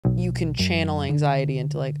you can channel anxiety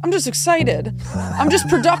into like, I'm just excited, I'm just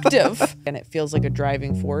productive. And it feels like a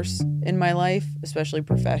driving force in my life, especially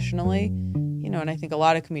professionally. You know, and I think a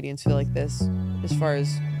lot of comedians feel like this as far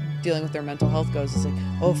as dealing with their mental health goes. It's like,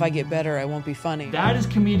 oh, if I get better, I won't be funny. That is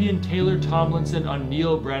comedian Taylor Tomlinson on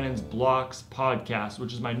Neil Brennan's Blocks podcast,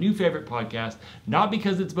 which is my new favorite podcast, not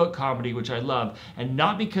because it's about comedy, which I love, and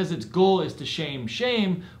not because its goal is to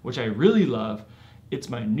shame, which I really love. It's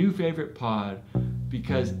my new favorite pod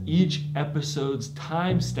because each episode's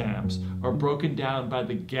timestamps are broken down by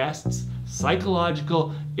the guests'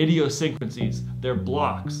 psychological idiosyncrasies, their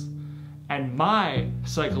blocks. And my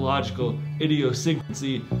psychological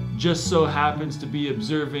idiosyncrasy just so happens to be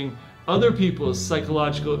observing other people's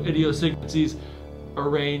psychological idiosyncrasies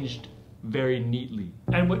arranged very neatly.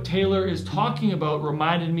 And what Taylor is talking about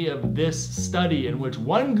reminded me of this study in which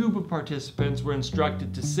one group of participants were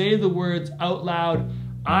instructed to say the words out loud,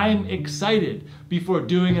 "I'm excited," before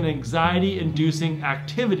doing an anxiety-inducing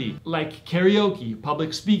activity like karaoke,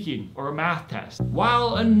 public speaking, or a math test,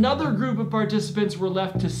 while another group of participants were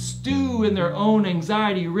left to stew in their own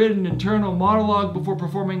anxiety-ridden internal monologue before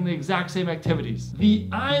performing the exact same activities. The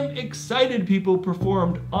I'm excited people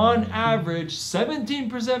performed, on average,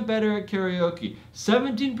 17% better at karaoke,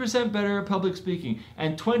 17% better at public speaking,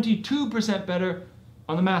 and 22% better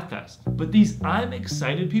on the math test. But these I'm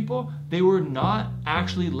excited people, they were not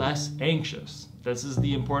actually less anxious. This is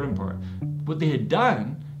the important part. What they had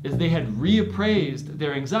done is they had reappraised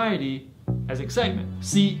their anxiety as excitement.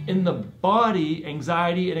 See, in the body,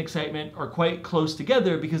 anxiety and excitement are quite close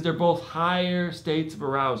together because they're both higher states of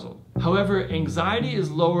arousal. However, anxiety is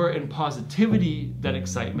lower in positivity than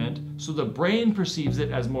excitement, so the brain perceives it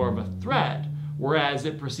as more of a threat, whereas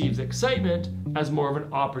it perceives excitement as more of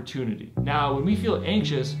an opportunity. Now, when we feel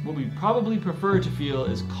anxious, what we probably prefer to feel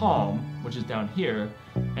is calm, which is down here,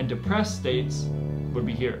 and depressed states would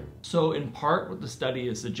be here. So in part, what the study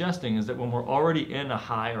is suggesting is that when we're already in a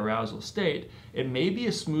high arousal state, it may be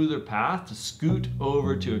a smoother path to scoot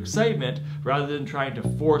over to excitement rather than trying to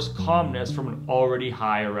force calmness from an already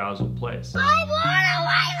high arousal place. I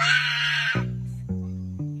wanna relax!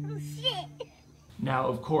 Oh shit! Now,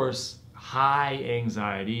 of course, high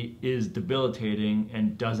anxiety is debilitating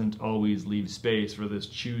and doesn't always leave space for this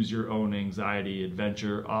choose your own anxiety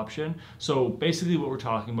adventure option. So basically what we're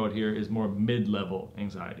talking about here is more mid-level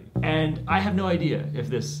anxiety. And I have no idea if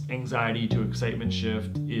this anxiety to excitement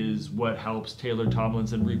shift is what helps Taylor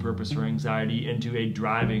Tomlinson repurpose her anxiety into a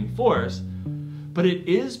driving force, but it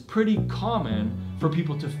is pretty common for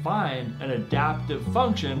people to find an adaptive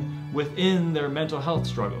function within their mental health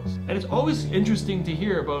struggles. And it's always interesting to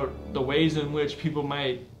hear about the ways in which people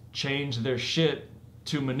might change their shit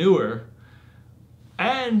to manure.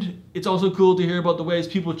 And it's also cool to hear about the ways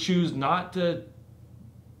people choose not to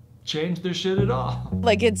change their shit at all.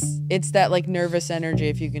 Like it's that like nervous energy,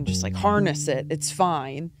 if you can just like harness it, it's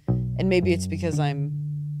fine. And maybe it's because I'm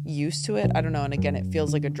used to it, I don't know. And again, it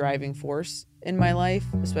feels like a driving force in my life,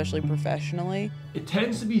 especially professionally. It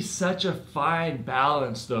tends to be such a fine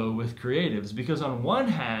balance though with creatives, because on one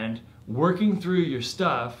hand, working through your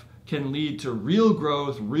stuff can lead to real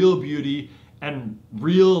growth, real beauty, and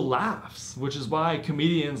real laughs, which is why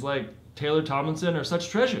comedians like Taylor Tomlinson are such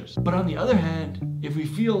treasures. But on the other hand, if we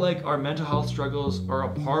feel like our mental health struggles are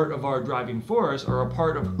a part of our driving force or a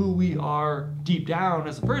part of who we are deep down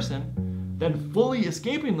as a person, then fully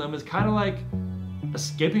escaping them is kind of like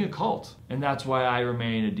escaping a cult. And that's why I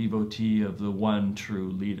remain a devotee of the one true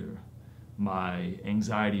leader, my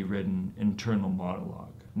anxiety-ridden internal monologue.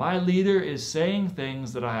 My leader is saying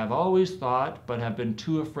things that I have always thought but have been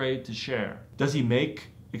too afraid to share. Does he make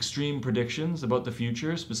extreme predictions about the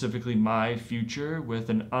future, specifically my future, with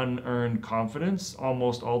an unearned confidence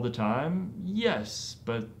almost all the time? Yes,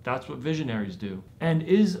 but that's what visionaries do. And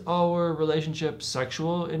is our relationship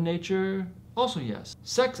sexual in nature? Also yes.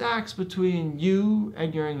 Sex acts between you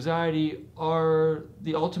and your anxiety are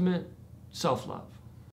the ultimate self-love.